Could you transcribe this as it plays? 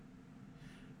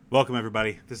Welcome,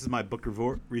 everybody. This is my book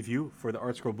review for the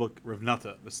art scroll book Rav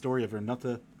Nota, the story of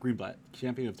Nota Greenblatt,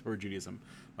 champion of Torah Judaism,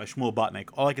 by Shmuel Botnick.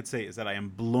 All I could say is that I am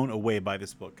blown away by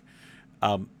this book.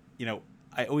 Um,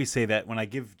 I always say that when I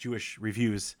give Jewish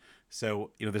reviews,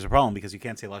 there's a problem because you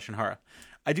can't say Lashon Hara.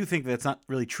 I do think that's not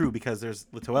really true because there's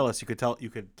Litoelis, you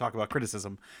could talk about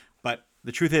criticism, but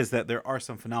the truth is that there are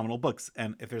some phenomenal books,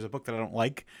 and if there's a book that I don't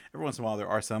like, every once in a while there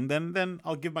are some, then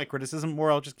I'll give my criticism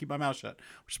or I'll just keep my mouth shut,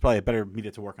 which is probably a better media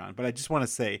to work on. But I just want to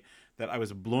say that I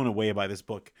was blown away by this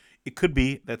book. It could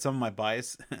be that some of my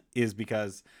bias is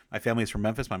because my family is from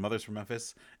Memphis, my mother's from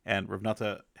Memphis, and Rav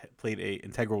Nota played a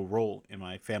integral role in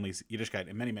my family's Yiddishkeit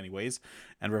in many, many ways,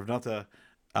 and Rav Nota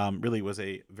really was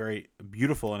a very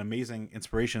beautiful and amazing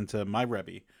inspiration to my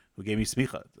Rebbe, who gave me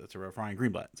smicha, to Rav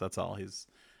Greenblatt. So that's all his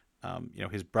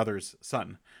brother's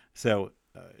son. So,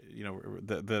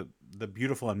 the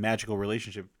beautiful and magical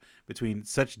relationship between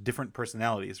such different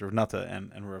personalities, Rav Nata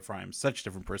and Rav Ephraim, such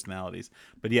different personalities,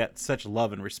 but yet such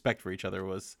love and respect for each other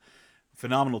was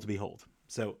phenomenal to behold.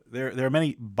 So there are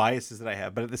many biases that I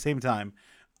have, but at the same time,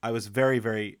 I was very,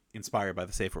 very inspired by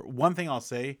the Sefer. One thing I'll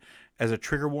say as a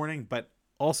trigger warning, but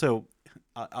also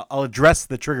I'll address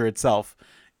the trigger itself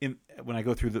when I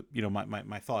go through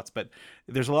my thoughts. But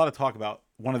there's a lot of talk about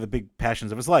one of the big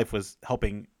passions of his life was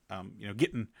helping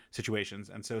Gittin situations,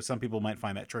 and so some people might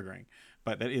find that triggering,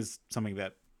 but that is something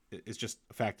that is just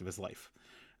a fact of his life.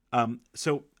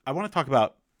 So I want to talk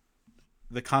about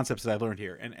the concepts that I learned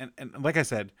here, and like I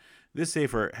said, this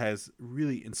Sefer has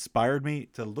really inspired me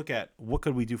to look at what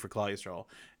could we do for Klal Yisrael,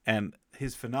 and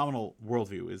his phenomenal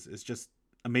worldview is just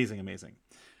amazing.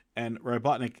 And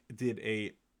Rabotnik did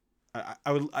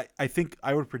I think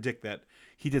I would predict that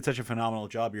he did such a phenomenal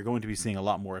job. You're going to be seeing a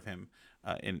lot more of him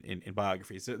in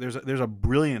biographies. So there's a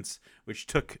brilliance which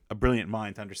took a brilliant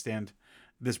mind to understand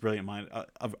this brilliant mind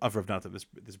of Rav Nata, this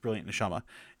brilliant neshama,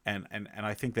 and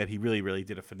I think that he really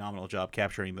did a phenomenal job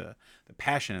capturing the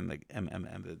passion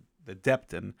and the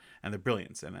depth and the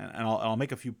brilliance. And I'll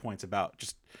make a few points about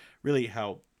just really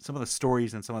how some of the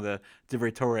stories and some of the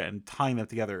Divrei Torah and tying them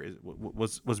together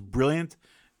was brilliant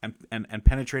and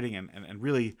penetrating and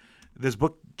really this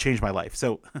book changed my life.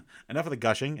 So enough of the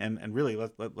gushing and really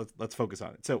let's focus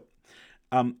on it. So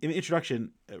in the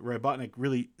introduction, Rabotnik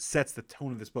really sets the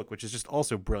tone of this book, which is just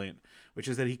also brilliant, which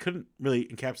is that he couldn't really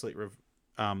encapsulate Rav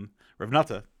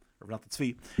Nata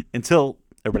Tzvi until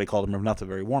everybody called him Rav Nata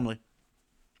very warmly.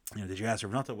 Did you ask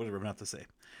Rav Nata? What did Rav Nata say?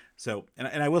 So,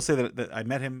 and I will say that I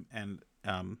met him, and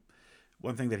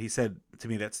one thing that he said to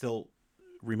me that still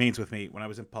remains with me, when I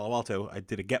was in Palo Alto, I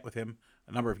did a get with him,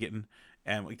 a number of gittin,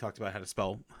 and we talked about how to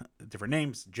spell different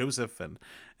names, Joseph and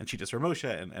Chitas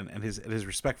Ramosha, and his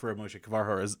respect for Ramosha, Kvar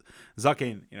Hor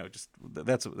Zaken, just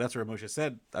that's what Ramosha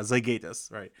said, Azay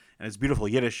Gaitas, right? And it's beautiful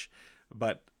Yiddish.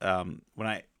 But when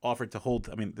I offered to hold,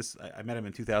 I met him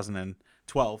in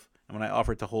 2012, and when I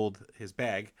offered to hold his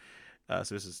bag,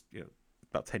 so this is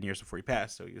about 10 years before he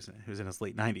passed, so he was in his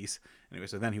late 90s. Anyway,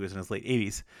 so then he was in his late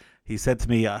 80s. He said to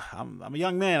me, I'm a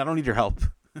young man, I don't need your help.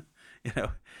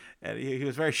 And he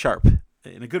was very sharp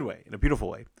in a good way, in a beautiful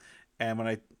way. And when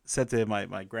I said to him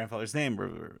my grandfather's name,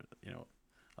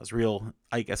 I was real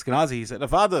Ike Eskenazi, he said,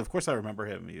 Avada, of course I remember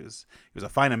him. He was a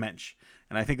fine mensch.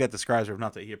 And I think that describes Rav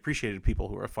Nata. He appreciated people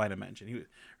who were a fine mensch. And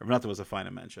Rav Nata was a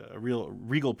fine mensch, a real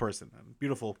regal person,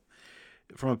 beautiful.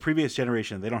 From a previous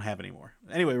generation, they don't have anymore.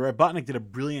 Anyway, Rabotnik did a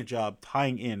brilliant job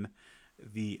tying in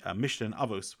the Mishnah in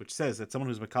Avos, which says that someone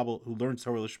who's Makabel, who learns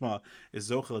Torah Lishma, is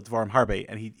Zochel Dvarim Harbe,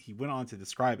 and he went on to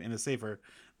describe in the Sefer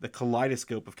the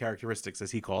kaleidoscope of characteristics,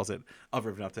 as he calls it, of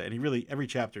Rav Nata, and he really, every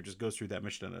chapter just goes through that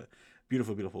Mishnah in a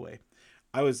beautiful, beautiful way.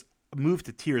 I was moved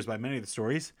to tears by many of the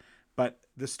stories, but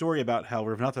the story about how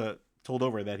Rav Nata told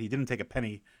over that he didn't take a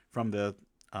penny from the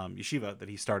yeshiva that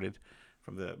he started,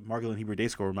 from the Margolin Hebrew Day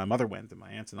School where my mother went and my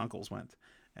aunts and uncles went,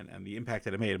 and the impact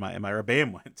that it made, and my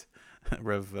Rebbeim went,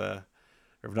 Rav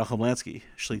Nachum Lansky,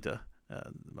 Shlita,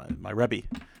 my Rebbe,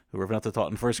 who Rav Nata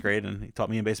taught in first grade, and he taught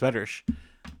me in Beis Medrash,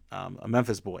 a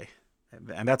Memphis boy,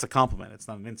 and that's a compliment, it's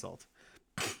not an insult.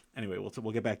 Anyway,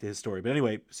 we'll get back to his story. But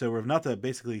anyway, so Rav Nata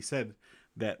basically said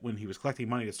that when he was collecting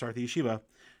money to start the yeshiva,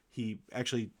 he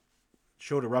actually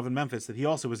showed a Rav in Memphis that he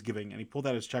also was giving, and he pulled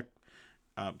out his checkbook,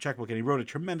 and he wrote a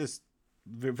tremendous,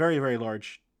 very, very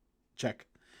large check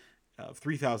of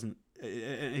 $3,000.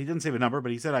 He didn't say the number,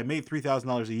 but he said, I made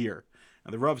 $3,000 a year.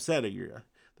 And the Rav said, the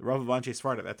Rav of Anshe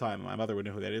Sfard at that time, my mother would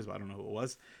know who that is, but I don't know who it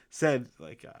was, said,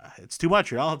 it's too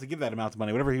much. I'll have to give that amount of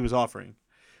money, whatever he was offering.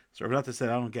 So Rav Nata said,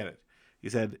 I don't get it. He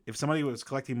said, if somebody was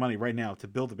collecting money right now to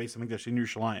build the base of Mikdash in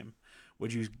Yerushalayim,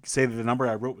 Would you say that the number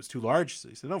I wrote was too large? So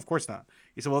he said, no, of course not.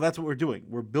 He said, well, that's what we're doing.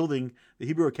 We're building, the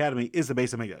Hebrew Academy is the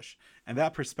base of Mikdash. And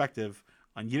that perspective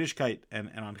on Yiddishkeit and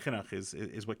on Chinuch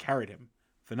is what carried him.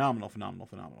 Phenomenal, phenomenal,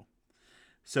 phenomenal.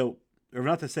 So Rav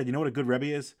Nata said, you know what a good Rebbe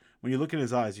is? When you look in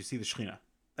his eyes, you see the Shekhinah.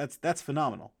 That's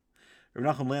phenomenal.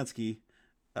 Rav Nachum Lansky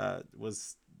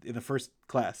was in the first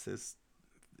class. His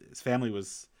family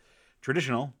was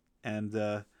traditional,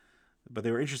 and but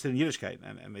they were interested in Yiddishkeit,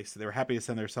 and they were happy to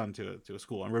send their son to a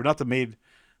school. And Rav Nata made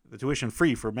the tuition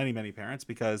free for many, many parents,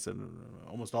 because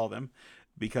almost all of them,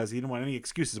 because he didn't want any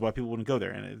excuses why people wouldn't go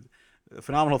there. And the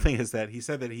phenomenal thing is that he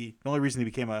said that the only reason he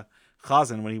became a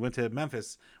chazan when he went to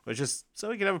Memphis was just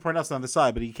so he could have a parnasa on the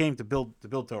side, but he came to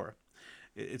build Torah.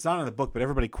 It's not in the book, but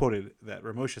everybody quoted that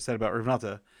Rav Moshe said about Rav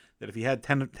Nata that if he had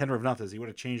 10 Rav Natas, he would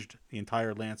have changed the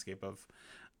entire landscape of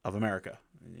America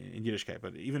in Yiddishkeit.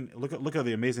 But even look at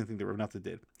the amazing thing that Rav Nata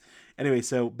did. Anyway,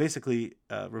 so basically,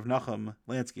 Rav Nachum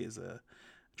Lansky is a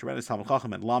tremendous Talmid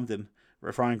Chacham and Lamdin.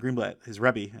 Rav Greenblatt, his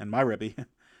Rebbe, and my Rebbe,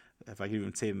 if I can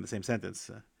even say it in the same sentence,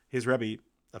 his Rebbe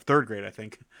of third grade, I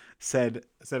think, said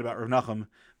about Rav Nachum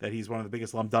that he's one of the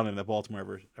biggest Lamdanim that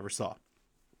Baltimore ever saw.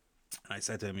 And I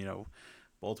said to him,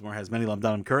 Baltimore has many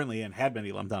Lamdanim currently and had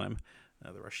many Lamdanim.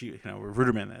 The Rashi, Rav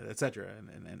Ruderman, etc.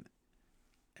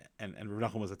 And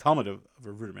Rav Nachum was a Talmud of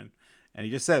Rav Ruderman. And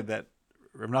he just said that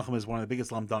Rav Nachum is one of the biggest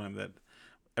Lamdanim that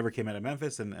ever came out of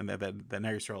Memphis and that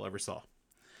Ner Yisrael ever saw.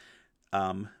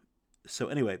 So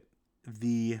anyway,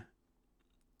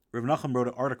 Rav Nachum wrote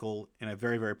an article in a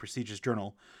very, very prestigious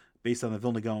journal based on the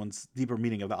Vilna Gaon's deeper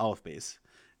meaning of the Aleph Beis.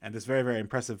 And this very, very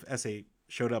impressive essay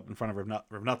showed up in front of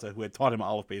Rav Nata, who had taught him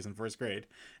Aleph Beis in first grade.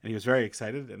 And he was very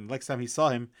excited. And the next time he saw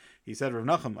him, he said, Rav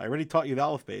Nachum, I already taught you the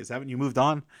Aleph Beis. Haven't you moved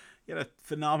on? He had a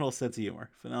phenomenal sense of humor.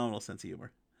 Phenomenal sense of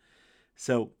humor.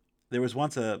 So there was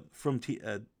once a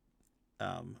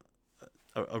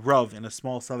Rav in a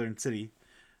small southern city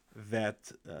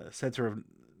that said to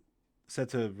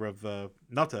Rav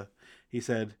Nata, he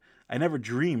said, I never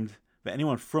dreamed that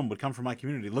anyone from would come from my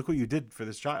community. Look what you did for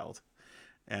this child.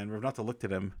 And Rav Nata looked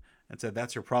at him and said,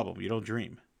 that's your problem. You don't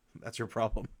dream. That's your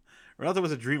problem. Rav Nata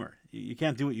was a dreamer. You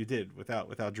can't do what you did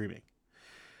without dreaming.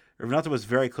 Rav Nata was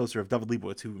very close to Rav David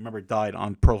Leibowitz, who, remember, died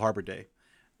on Pearl Harbor Day.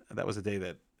 That was the day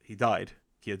that he died.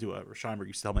 Kiyadua. Rav Scheinberg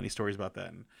used to tell many stories about that.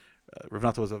 And Rav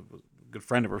Nata was a good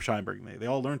friend of Rav Scheinberg. They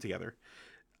all learned together.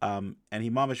 And he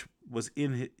mamish was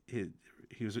in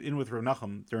he was in with Rav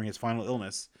Nachum during his final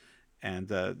illness, and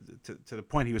to the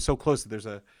point he was so close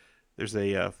that there's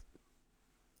a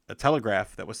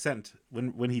telegraph that was sent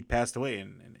when he passed away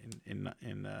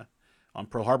on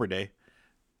Pearl Harbor Day,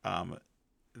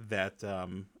 that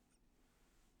Rav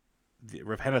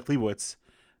Henoch Leibowitz,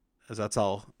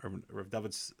 Zatzal, Rav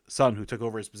David's son, who took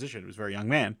over his position, was a very young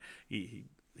man. He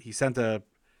sent a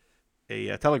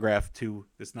telegraph to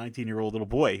this 19-year-old little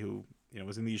boy who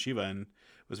was in the yeshiva and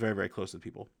was very, very close to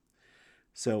people.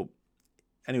 So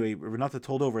anyway, Rav Nata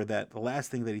told over that the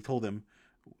last thing that he told him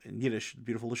in Yiddish,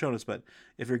 beautiful Lashonos, but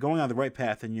if you're going on the right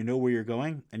path and you know where you're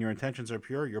going and your intentions are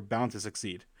pure, you're bound to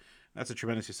succeed. That's a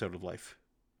tremendous yesod of life.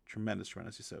 Tremendous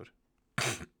yesod.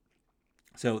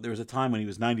 So there was a time when he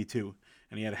was 92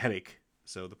 and he had a headache.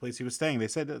 So the place he was staying, they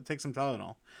said, take some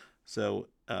Tylenol. So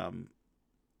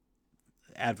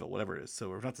Advil, whatever it is. So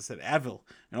Rav Nata said, Advil.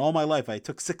 And all my life, I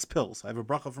took 6 pills. I have a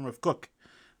bracha from Rav Kook.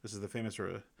 This is the famous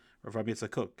Rav Rabbi Yitzchak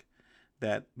Kook.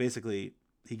 That basically,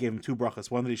 he gave him 2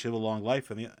 brachas. One, that he should have a long life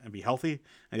and be healthy.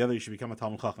 And the other, he should become a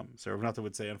Talmid Chacham. So Rav Nata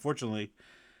would say, unfortunately,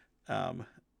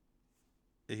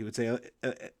 he would say,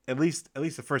 at least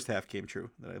the first half came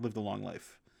true. That I lived a long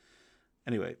life.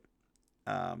 Anyway,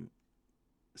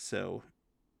 so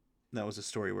that was a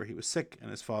story where he was sick and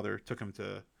his father took him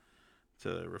to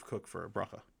Rav Kook for a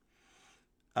bracha.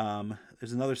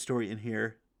 There's another story in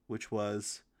here, which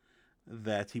was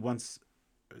that it's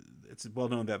well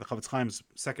known that the Chavetz Chaim's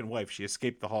second wife, she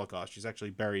escaped the Holocaust. She's actually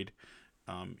buried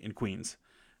in Queens.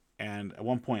 And at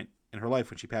one point in her life,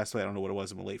 when she passed away, I don't know what it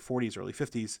was, in the late 40s, early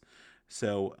 50s,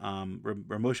 so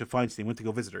Moshe Feinstein went to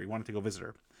go visit her. He wanted to go visit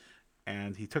her.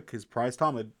 And he took his prize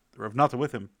Talmud, Rav Nata,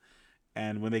 with him.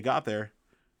 And when they got there,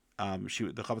 the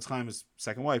Chavetz Chaim's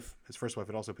second wife, his first wife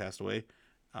had also passed away,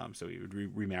 so he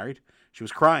remarried. She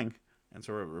was crying, and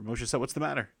so Rav Moshe said, "What's the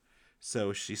matter?"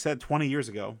 So she said, 20 years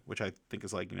ago, which I think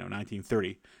is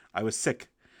 1930, I was sick.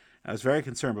 I was very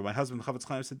concerned, but my husband, the Chavetz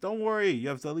Chaim, said, "Don't worry, you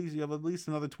have at least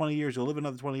another 20 years. You'll live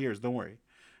another 20 years. Don't worry."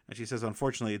 And she says,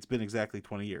 "Unfortunately, it's been exactly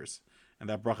 20 years, and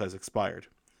that bracha has expired,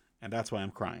 and that's why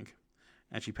I'm crying."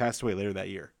 And she passed away later that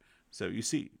year. So you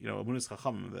see, Amunas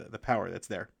Chacham, the power that's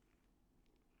there.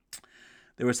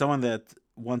 There was someone that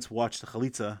once watched a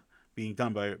chalitza being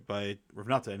done by Rav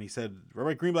Nata, and he said,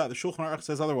 Rabbi Greenblatt, the Shulchan Aruch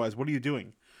says otherwise. What are you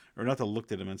doing? Rav Nata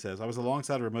looked at him and says, I was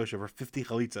alongside Rav Moshe for 50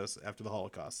 chalitzas after the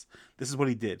Holocaust. This is what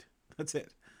he did. That's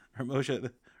it. Rav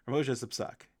Moshe is a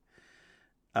psak.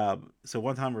 So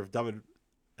one time Rav David,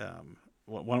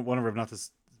 one of Rav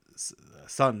Nata's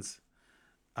sons,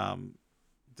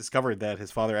 discovered that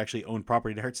his father actually owned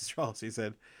property in Eretz Yisrael. So he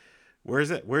said, where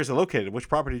is it? Where is it located? Which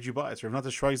property did you buy? So Rav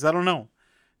Nata shrugs, I don't know.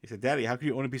 He said, Daddy, how could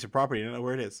you own a piece of property and not know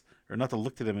where it is? Rav Nata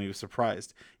looked at him and he was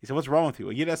surprised. He said, what's wrong with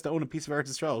you? A Yid has to own a piece of Eretz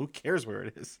Yisrael. Who cares where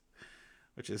it is?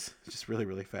 Which is just really,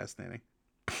 really fascinating.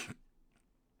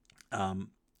 Rav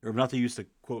Nata used to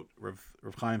quote Rav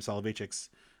Chaim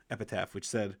Soloveitchik's epitaph, which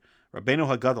said,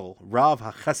 Rabbeinu HaGadol, Rav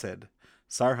HaChesed,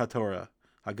 Sar HaTorah,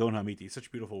 Hagon HaMiti.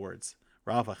 Such beautiful words.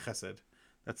 Rav HaChesed.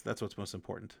 That's what's most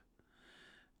important.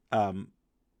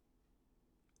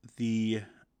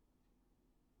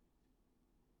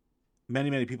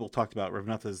 Many people talked about Rav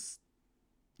Nata's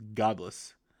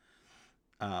godless,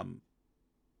 and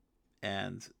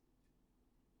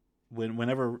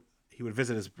whenever he would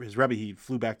visit his Rebbe, he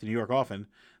flew back to New York often.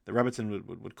 The Rebbitzin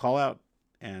would call out,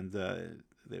 and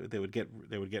they would get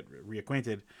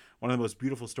reacquainted. One of the most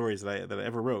beautiful stories that I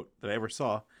ever wrote, that I ever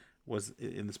saw, was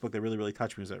in this book that really, really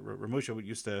touched me. Was that Rav Moshe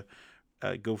used to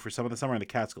go for some of the summer in the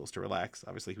Catskills to relax.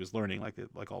 Obviously, he was learning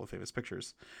like all the famous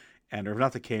pictures, and Rav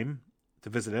Nata came to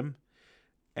visit him.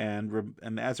 And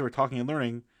as they were talking and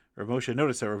learning, Rav Moshe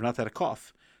noticed that Rav Nata had a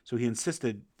cough. So he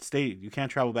insisted, stay, you can't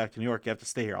travel back to New York, you have to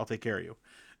stay here, I'll take care of you.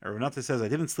 And Rav Nata says, I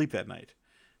didn't sleep that night.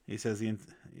 He says, he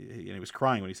was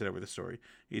crying when he said over the story.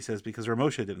 He says, because Rav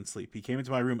Moshe didn't sleep. He came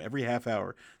into my room every half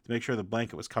hour to make sure the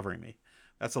blanket was covering me.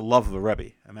 That's the love of the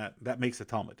Rebbe, and that makes a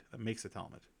Talmud. That makes a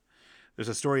Talmud. There's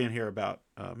a story in here about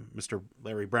Mr.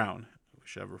 Larry Brown,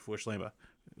 Refuah Shlema.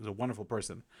 He was a wonderful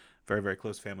person, very, very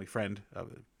close family friend, a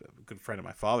good friend of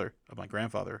my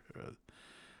grandfather,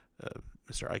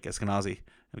 Mr. Ike Eskenazi,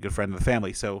 and a good friend of the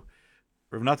family. So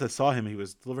Rav Nata saw him. He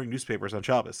was delivering newspapers on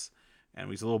Shabbos, and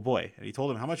he was a little boy. And he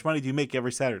told him, how much money do you make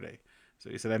every Saturday? So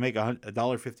he said, I make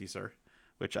 $1.50, sir,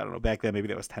 which I don't know, back then maybe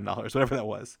that was $10, whatever that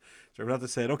was. So Rav Nata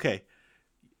said, okay,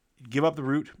 give up the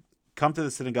root, come to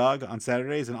the synagogue on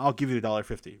Saturdays, and I'll give you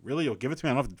 $1.50. Really? You'll give it to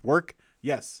me? I don't have to work?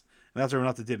 Yes. And that's what Rav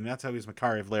Nata did, and that's how he was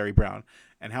Makari of Larry Brown.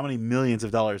 And how many millions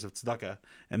of dollars of tzedakah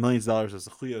and millions of dollars of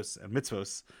zechuyos and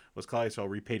mitzvos was Klal Yisrael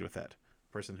repaid with that?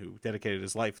 A person who dedicated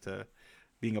his life to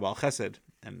being a Baal Chesed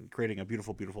and creating a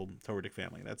beautiful, beautiful Torah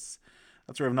family. That's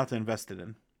what Rav Nata invested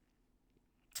in.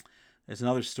 There's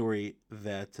another story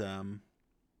that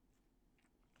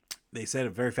they said, a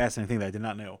very fascinating thing that I did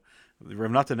not know.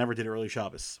 Rav Nata never did early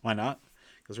Shabbos. Why not?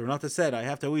 Because Rav Nata said, I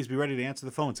have to always be ready to answer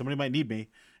the phone. Somebody might need me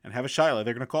and have a shiloh.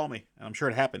 They're going to call me. And I'm sure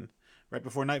it happened right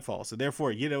before nightfall. So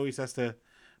therefore, Yid always has to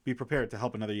be prepared to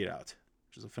help another Yid out,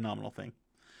 which is a phenomenal thing.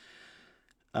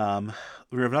 Rav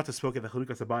Nata spoke at the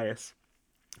Chalukas Abayas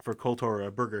for Kol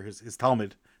Torah Burger, his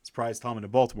Talmud, his prized Talmud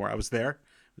in Baltimore. I was there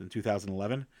in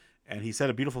 2011, and he said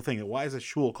a beautiful thing. Why is a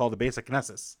shul called the Beis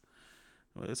HaKnesses?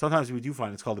 Sometimes we do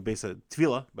find it's called the Beis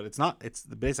HaTefillah, but it's not. It's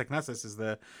the Beis HaKnesses is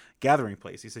the gathering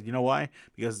place. He said, you know why?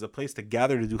 Because it's a place to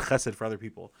gather to do chesed for other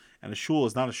people. And a shul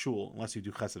is not a shul unless you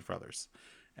do chesed for others.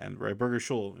 And Rabbi Berger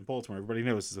Shul in Baltimore, everybody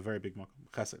knows, is a very big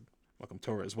chesed, Makom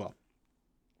Torah as well.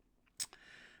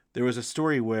 There was a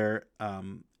story where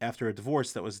after a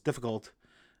divorce that was difficult,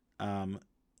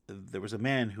 there was a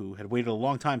man who had waited a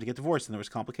long time to get divorced, and there was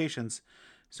complications.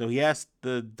 So he asked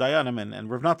the Dayanim and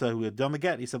Rav Nata, who had done the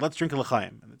get, he said, let's drink a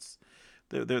l'chaim.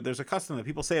 And there's a custom that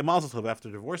people say a mazel tov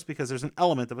after divorce because there's an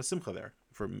element of a simcha there.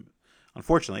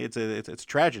 Unfortunately, it's a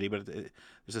tragedy, but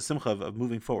there's a simcha of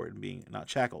moving forward and being not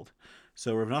shackled.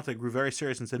 So Rav Nata grew very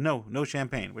serious and said, no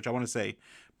champagne, which I want to say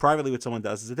privately what someone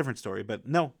does is a different story, but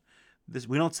no,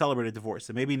 we don't celebrate a divorce.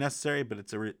 It may be necessary,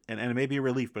 but and it may be a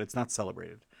relief, but it's not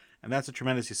celebrated. And that's a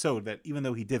tremendous yesod that even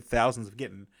though he did thousands of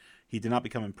gittin, he did not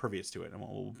become impervious to it. And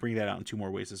we'll bring that out in two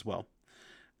more ways as well.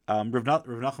 Rav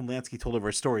Nachum Lansky told over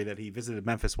a story that he visited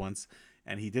Memphis once,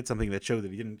 and he did something that showed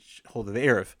that he didn't hold the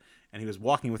Erev. And he was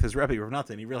walking with his Rebbe, Rav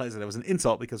Nata, and he realized that it was an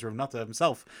insult because Rav Nata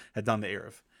himself had done the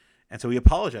Erev. And so he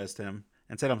apologized to him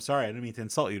and said, I'm sorry, I didn't mean to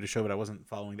insult you to show that I wasn't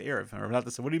following the Erev. And Rav Nata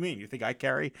said, what do you mean? You think I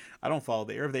don't follow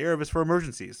the Erev. The Erev is for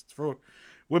emergencies. It's for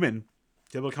women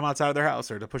to be able to come outside of their house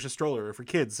or to push a stroller or for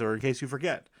kids or in case you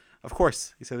forget. Of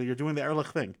course, he said that you're doing the Erlich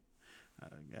thing.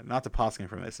 Not to posking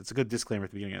from this. It's a good disclaimer at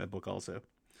the beginning of the book also.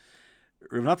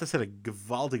 Rav Nata said a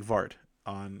gewaldig vart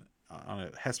on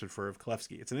a hesped for Rav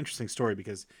Kalevsky. It's an interesting story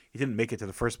because he didn't make it to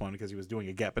the first one because he was doing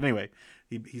a get. But anyway,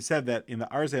 he said that in the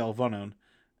Arzei Alvanon,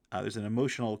 there's an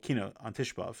emotional keynote on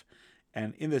Tishbav.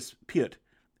 And in this piyut,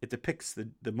 it depicts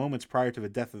the moments prior to the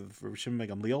death of Rabbi Shimon ben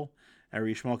Gamliel and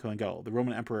Rabbi Shmuel Kohen Gadol. The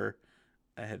Roman emperor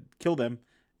had killed them,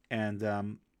 and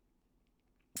Rabbi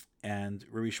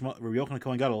Yochanan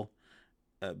Kohen Gadol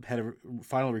had a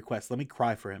final request. Let me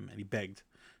cry for him, and he begged.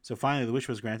 So finally, the wish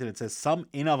was granted. It says, "Some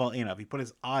einav al einav." He put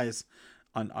his eyes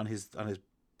on his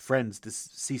friend's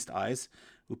deceased eyes.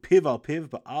 Upiv al piv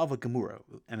ba'al gemura,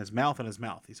 and his mouth on his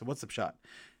mouth. He said, "What's the pshat?"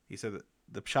 He said that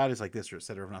the pshat is like this,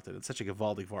 said Rav Natan. It's such a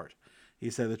gevaldik vart. He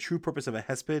said the true purpose of a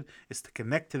hesped is to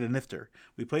connect to the nifter.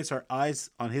 We place our eyes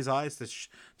on his eyes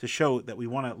to show that we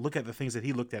want to look at the things that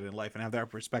he looked at in life and have that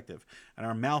perspective, and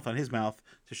our mouth on his mouth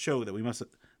to show that we must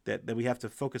that we have to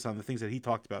focus on the things that he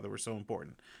talked about that were so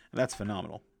important. And that's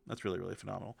phenomenal. That's really, really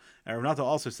phenomenal. And Rav Natan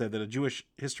also said that a Jewish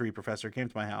history professor came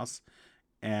to my house,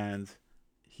 and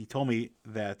he told me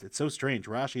that it's so strange.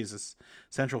 Rashi is a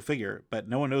central figure, but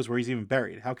no one knows where he's even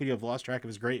buried. How could you have lost track of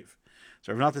his grave?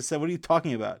 So Rav Natan said, "What are you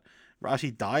talking about?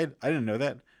 Rashi died? I didn't know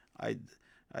that.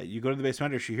 You go to the Beis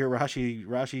Medrash, you hear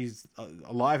Rashi's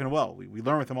alive and well. We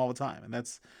learn with him all the time, and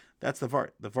that's the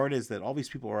vart. The vart is that all these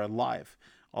people are alive.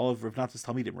 All of Rav Natan's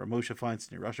Talmidim, Rav Moshe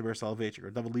Feinstein, Rasha Ber Soloveitchik, or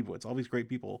David Leibowitz, all these great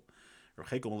people, or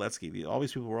Chekel Moletsky, all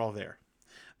these people were all there.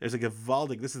 There's a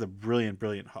gevaldik. This is a brilliant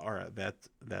ha'ara that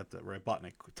Rabbi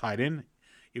Botnick tied in,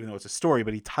 even though it's a story,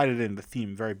 but he tied it in the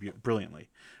theme very brilliantly.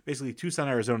 Basically, Tucson,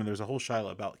 Arizona, there's a whole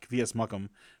shaila about kvias makam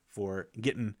for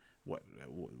getting what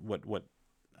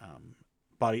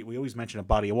body. We always mention a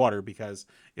body of water because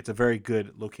it's a very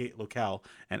good locale,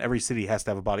 and every city has to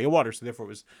have a body of water. So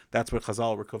therefore, that's what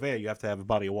Chazal were kovea. You have to have a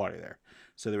body of water there.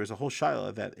 So there was a whole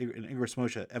shaila that in Igros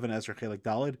Moshe, Even Ezra Chelik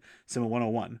Dalid, Simon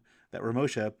 101, that Rav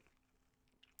Moshe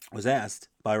was asked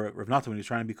by Rav Natan when he was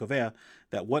trying to be kovea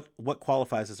that what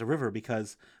qualifies as a river,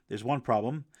 because there's one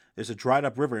problem. There's a dried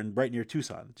up river right near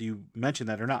Tucson. Do you mention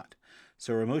that or not?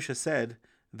 So Rav Moshe said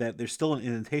that there's still an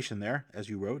indentation there, as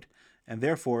you wrote, and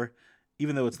therefore,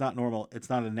 even though it's not normal, it's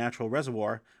not a natural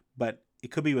reservoir, but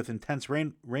it could be with intense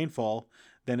rainfall,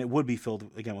 then it would be filled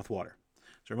again with water.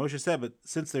 So Rav Moshe said, but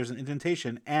since there's an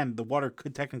indentation and the water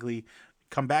could technically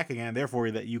come back again, therefore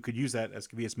that you could use that as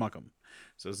kvias makam.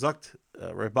 So Zukt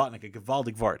Rabbi Botnick, a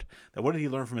gevaldik vart. That what did he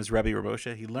learn from his Rebbe Rav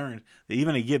Moshe? He learned that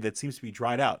even a yid that seems to be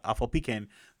dried out, afal pikein,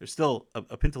 there's still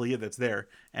a pintel yid that's there,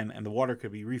 and the water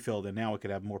could be refilled, and now it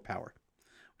could have more power,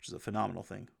 which is a phenomenal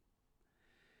thing.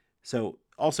 So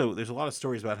also, there's a lot of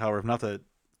stories about how Rav Natan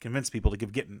convinced people to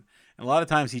give gittin, and a lot of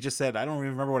times he just said, "I don't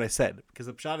even remember what I said," because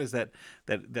the pshat is that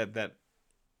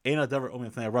Eina Davar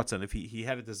Omen Fnei Ratzon, if he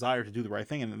had a desire to do the right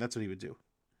thing, and that's what he would do.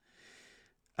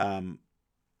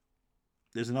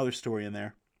 There's another story in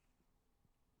there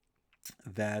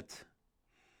that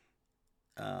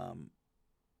of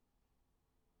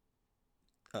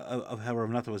how Rav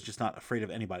Natan was just not afraid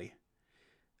of anybody.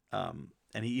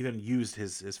 And he even used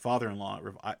his father-in-law,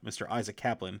 Mr. Isaac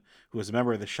Kaplan, who was a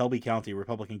member of the Shelby County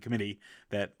Republican Committee,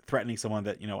 that threatening someone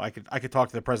that, I could talk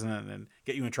to the president and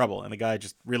get you in trouble, and the guy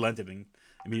just relented and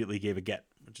immediately gave a get,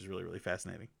 which is really, really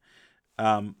fascinating.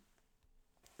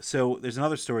 So there's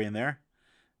another story in there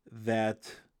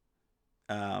that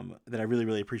I really,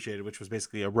 really appreciated, which was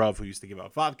basically a Rav who used to give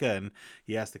out vodka, and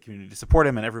he asked the community to support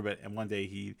him, and everybody. And one day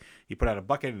he put out a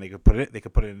bucket, and they could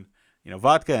put in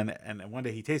vodka, and one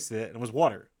day he tasted it, and it was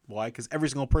water. Why? Because every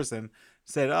single person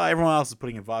said, everyone else is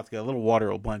putting in vodka, a little water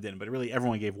will blend in, but really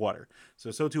everyone gave water.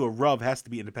 So too a Rav has to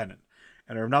be independent.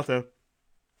 And Rav Natan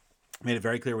made it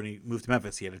very clear when he moved to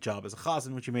Memphis. He had a job as a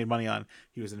chazan, which he made money on.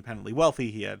 He was independently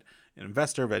wealthy. He had an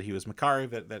investor that he was Makari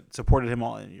that supported him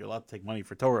all. And you're allowed to take money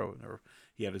for Torah. Or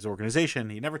he had his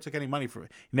organization. He never took any money he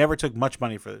never took much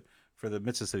money for the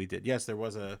mitzvahs that he did. Yes, there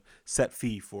was a set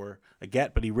fee for a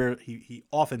get, but he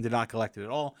often did not collect it at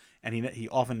all, and he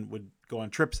often would go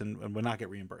on trips and would not get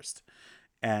reimbursed.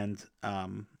 And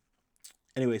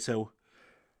anyway, so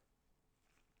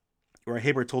Roy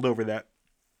Haber told over that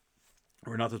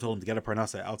Renato told him to get a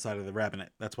parnasa outside of the rabbinate.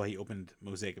 That's why he opened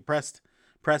Mosaic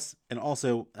Press, and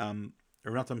also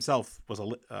Renato himself was a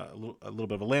little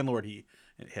bit of a landlord. He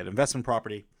had investment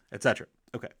property, etc.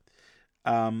 Okay.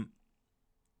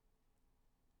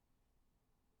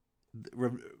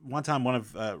 One time, one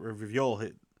of Rav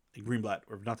Yol, Greenblatt,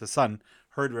 Rav Nata's son,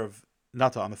 heard Rav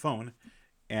Nata on the phone,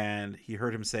 and he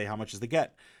heard him say, "How much is the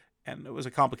get?" And it was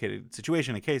a complicated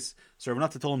situation, a case. So Rav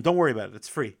Nata told him, "Don't worry about it; it's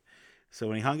free." So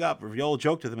when he hung up, Rav Yol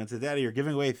joked with him and said, "Daddy, you're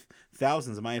giving away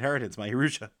thousands of my inheritance, my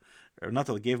Yerusha." Rav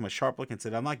Nata gave him a sharp look and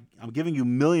said, I'm giving you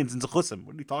millions in zechusim.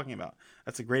 What are you talking about?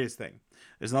 That's the greatest thing."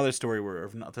 There's another story where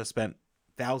Rav Nata spent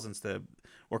thousands to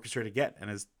orchestrate a get, and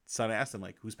his son asked him,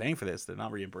 who's paying for this? They're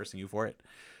not reimbursing you for it.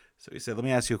 So he said, "Let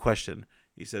me ask you a question."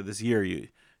 He said, "This year you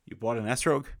bought an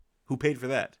esrog? Who paid for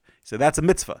that?" He said, "That's a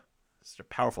mitzvah." Such a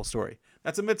powerful story.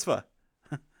 That's a mitzvah.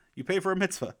 You pay for a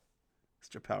mitzvah.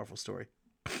 Such a powerful story.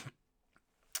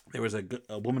 There was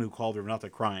a woman who called Rav Nata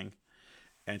crying,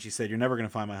 and she said, "You're never going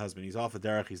to find my husband. He's off the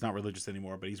derech. He's not religious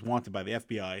anymore, but he's wanted by the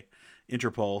FBI,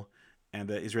 Interpol, and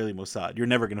the Israeli Mossad. You're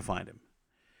never going to find him."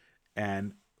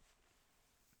 And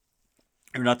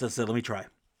Rav Nata said, "Let me try."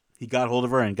 He got hold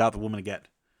of her and got the woman a get.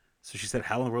 So she said,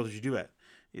 "How in the world did you do that?"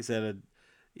 He said,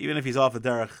 "Even if he's off the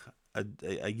derech,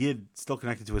 a yid still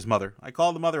connected to his mother. I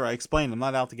called the mother. I explained, I'm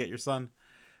not out to get your son.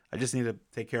 I just need to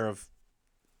take care of,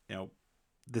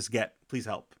 this get. Please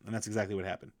help." And that's exactly what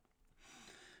happened.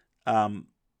 Rav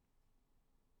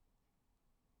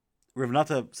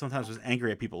Nata sometimes was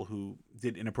angry at people who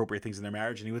did inappropriate things in their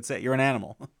marriage, and he would say, "You're an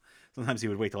animal." Sometimes he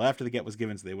would wait till after the get was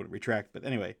given so they wouldn't retract. But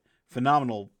anyway,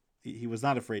 phenomenal. He was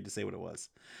not afraid to say what it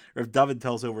was. Rav David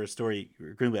tells over a story,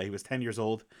 Greenblatt, he was 10 years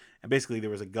old, and basically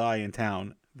there was a guy in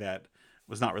town that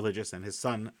was not religious, and his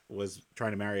son was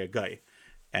trying to marry a guy.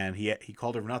 And he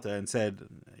called Rav Nata and said,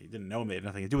 he didn't know him, they had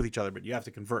nothing to do with each other, but you have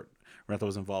to convert. Rav Nata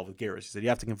was involved with Geras. He said, "You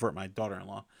have to convert my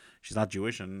daughter-in-law. She's not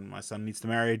Jewish, and my son needs to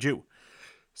marry a Jew."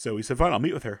 So he said, "Fine, I'll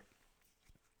meet with her."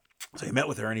 So he met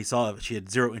with her, and he saw that she had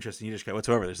zero interest in Yiddishkeit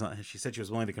whatsoever. She said she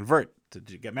was willing to convert to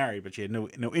get married, but she had no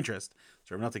interest.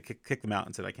 So Rav Nata kicked them out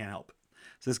and said, "I can't help."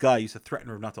 So this guy used to threaten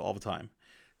Rav Nata all the time.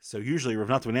 So usually Rav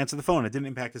Nata would answer the phone. It didn't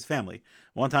impact his family.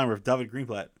 One time, David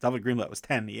Greenblatt was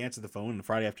 10. He answered the phone on a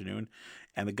Friday afternoon,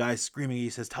 and the guy's screaming. He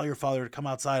says, "Tell your father to come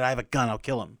outside. I have a gun. I'll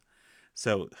kill him."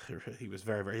 So he was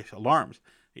very, very alarmed.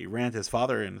 He ran to his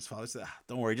father, and his father said,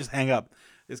 "Don't worry, just hang up.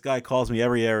 This guy calls me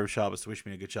every Erev Shabbos to wish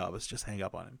me a good Shabbos. Just hang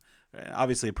up on him."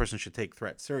 Obviously, a person should take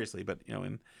threats seriously, but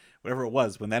in whatever it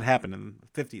was, when that happened in the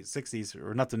 50s, 60s,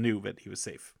 or nothing new, but he was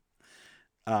safe.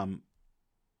 Again,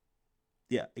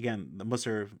 the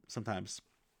Musar sometimes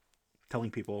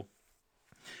telling people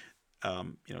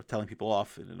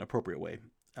off in an appropriate way.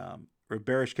 Reb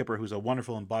Berish Kippur, who's a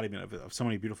wonderful embodiment of so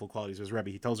many beautiful qualities of his Rebbe,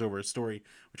 he tells over a story,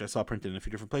 which I saw printed in a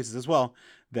few different places as well,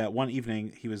 that one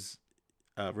evening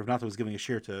Rav Nata was giving a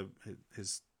shir to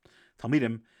his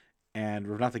Talmidim, and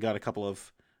Rav Nata got a couple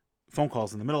of phone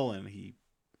calls in the middle, and he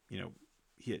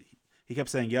kept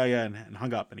saying yeah and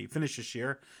hung up, and he finished his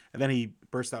shir, and then he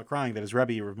burst out crying that his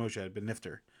Rebbe Rav Moshe had been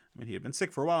nifter. I mean, he had been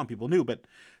sick for a while, and people knew, but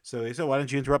so they said, "Why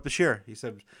didn't you interrupt the shir?" He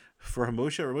said, "For Rav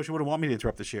Moshe wouldn't want me to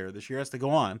interrupt the shir. The shir has to go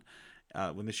on.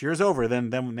 When the shir is over, then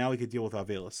now we could deal with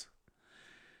Avelis."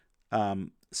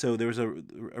 So there was a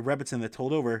Rebbitzin that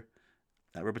told over,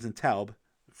 Rebbitzin Taub,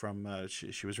 from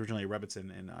she was originally a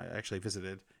Rebbitzin, and I actually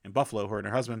visited in Buffalo, her and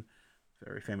her husband,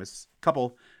 very famous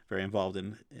couple, very involved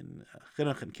in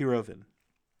Chinuch and Kirov and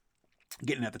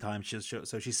Gittin at the time.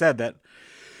 So she said that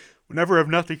whenever Rav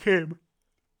Nata came,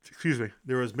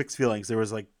 there was mixed feelings. There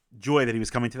was like joy that he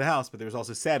was coming to the house, but there was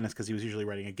also sadness because he was usually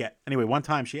writing a get. Anyway, one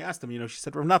time she asked him, she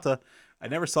said, "Rav Nata, I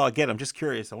never saw a get. I'm just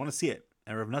curious. I want to see it."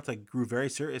 And Rav Nata grew very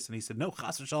serious, and he said, "No,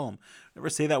 chas v'shalom. Never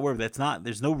say that word.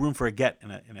 There's no room for a get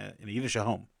in a Yiddish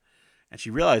home." And she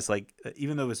realized,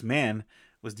 even though this man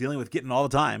was dealing with getting all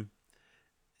the time,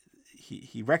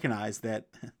 he recognized that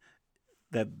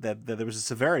there was a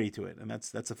severity to it, and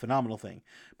that's a phenomenal thing.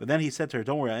 But then he said to her,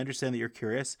 "Don't worry, I understand that you're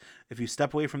curious. If you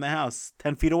step away from the house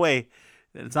 10 feet away,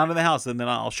 it's not in the house, and then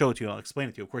I'll show it to you. I'll explain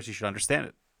it to you. Of course, you should understand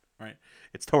it, right?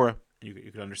 It's Torah, and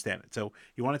you could understand it." So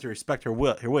he wanted to respect her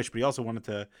wish, but he also wanted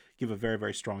to give a very,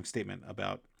 very strong statement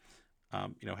about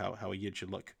how a Yid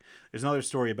should look. There's another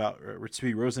story about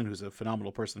Tzvi Rosen, who's a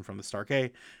phenomenal person from the Stark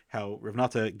A, how Rav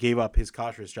Nata gave up his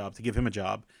kashrus job to give him a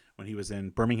job when he was in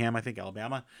Birmingham, I think,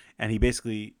 Alabama. And he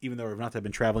basically, even though Rav Nata had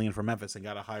been traveling in from Memphis and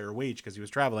got a higher wage because he was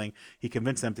traveling, he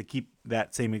convinced them to keep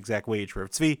that same exact wage for Rav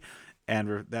Tzvi.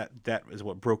 And that is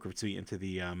what broke Rav Tzvi into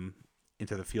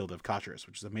the field of kashrus,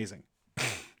 which is amazing.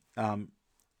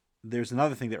 There's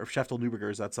another thing that Rav Sheftel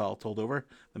Neuberger Zatzal told over,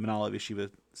 the Manal of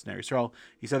Yeshiva Snei Yisrael.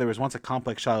 He said there was once a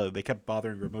complex shaila they kept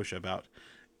bothering Rav Moshe about,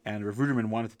 and Rav Ruderman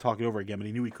wanted to talk it over again, but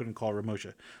he knew he couldn't call Rav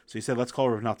Moshe. So he said, "Let's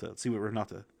call Rav Nata. Let's see what Rav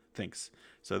Nata thinks."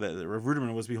 So that Rav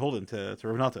Ruderman was beholden to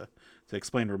Rav Nata to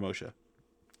explain to Rav Moshe.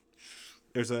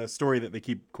 There's a story that they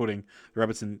keep quoting, the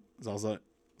Rebbitzin Zalza,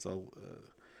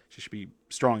 she should be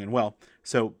strong and well.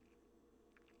 So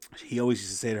he always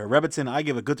used to say to her, "Rebbitzin, I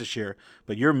give a good to share,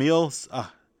 but your meals,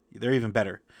 they're even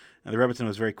better." And the Rebbitzin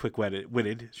was very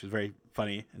quick-witted. She was very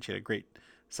funny, and she had a great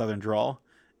southern drawl,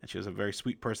 and she was a very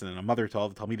sweet person and a mother to all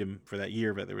the Talmidim for that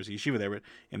year. But there was a yeshiva there. But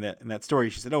in that story,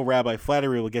 she said, "Oh, Rabbi,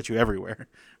 flattery will get you everywhere,"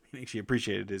 meaning she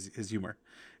appreciated his humor.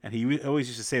 And he always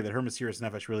used to say that her Mesiras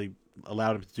Nefesh really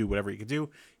allowed him to do whatever he could do.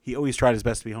 He always tried his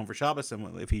best to be home for Shabbos,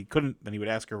 and if he couldn't, then he would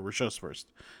ask her Rishos first,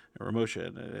 or Moshe.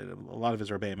 And a lot of his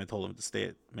Rebbeim had told him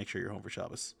to make sure you're home for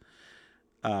Shabbos.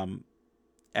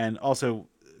 And also,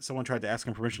 someone tried to ask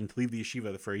him permission to leave the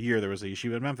yeshiva for a year. There was a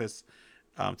yeshiva in Memphis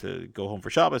to go home for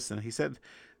Shabbos, and he said,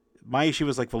 "My yeshiva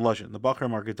is like the Luzhin. The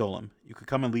Bachram are Gedolim. You could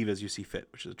come and leave as you see fit,"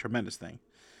 which is a tremendous thing.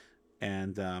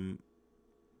 And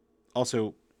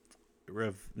also,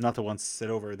 Rav Nata once said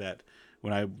over that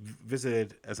when I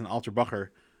visited as an alter bacher,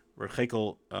 Rav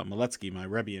Chekel Maletsky, my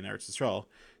Rebbe in Eretz Yisrael,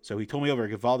 so he told me over a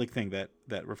Gavaldic thing that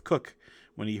Rav Kook,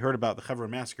 when he heard about the Chevron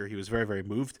massacre, he was very, very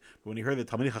moved. But when he heard that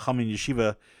Talmidei Chacham in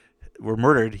Yeshiva were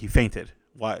murdered, he fainted.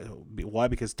 Why? Why?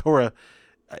 Because Torah,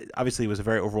 obviously, it was a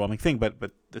very overwhelming thing, but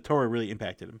the Torah really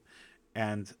impacted him.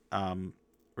 And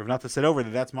Rav Nata said over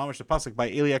that's mamash the pasuk by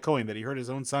Eli Cohen that he heard his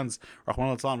own sons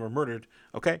Rachman al were murdered.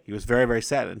 Okay, he was very, very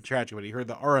sad and tragic. But he heard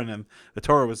the Aron and the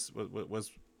Torah was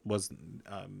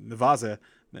Nevaza.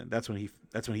 That's when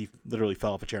he literally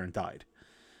fell off a chair and died.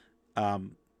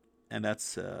 And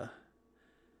that's a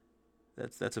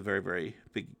very, very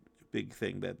big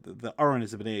thing, that the Aron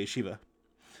is a B'nai Yeshiva.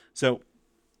 So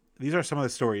these are some of the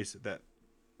stories that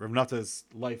Rav Nata's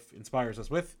life inspires us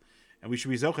with, and we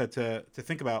should be zocha to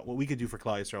think about what we could do for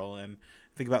Klal Yisrael and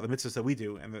think about the mitzvahs that we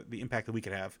do and the impact that we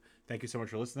could have. Thank you so much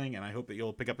for listening, and I hope that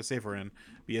you'll pick up a sefer and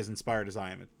be as inspired as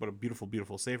I am. What a beautiful,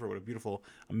 beautiful sefer! What a beautiful,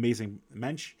 amazing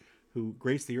mensch who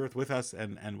graced the earth with us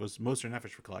and was Moser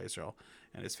Nefesh for Klal Yisrael.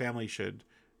 And his family should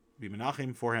be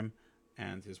menachim for him,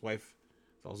 and his wife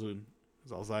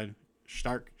Zalzain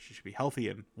Stark. She should be healthy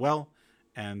and well,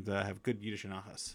 and have good Yiddish and achas.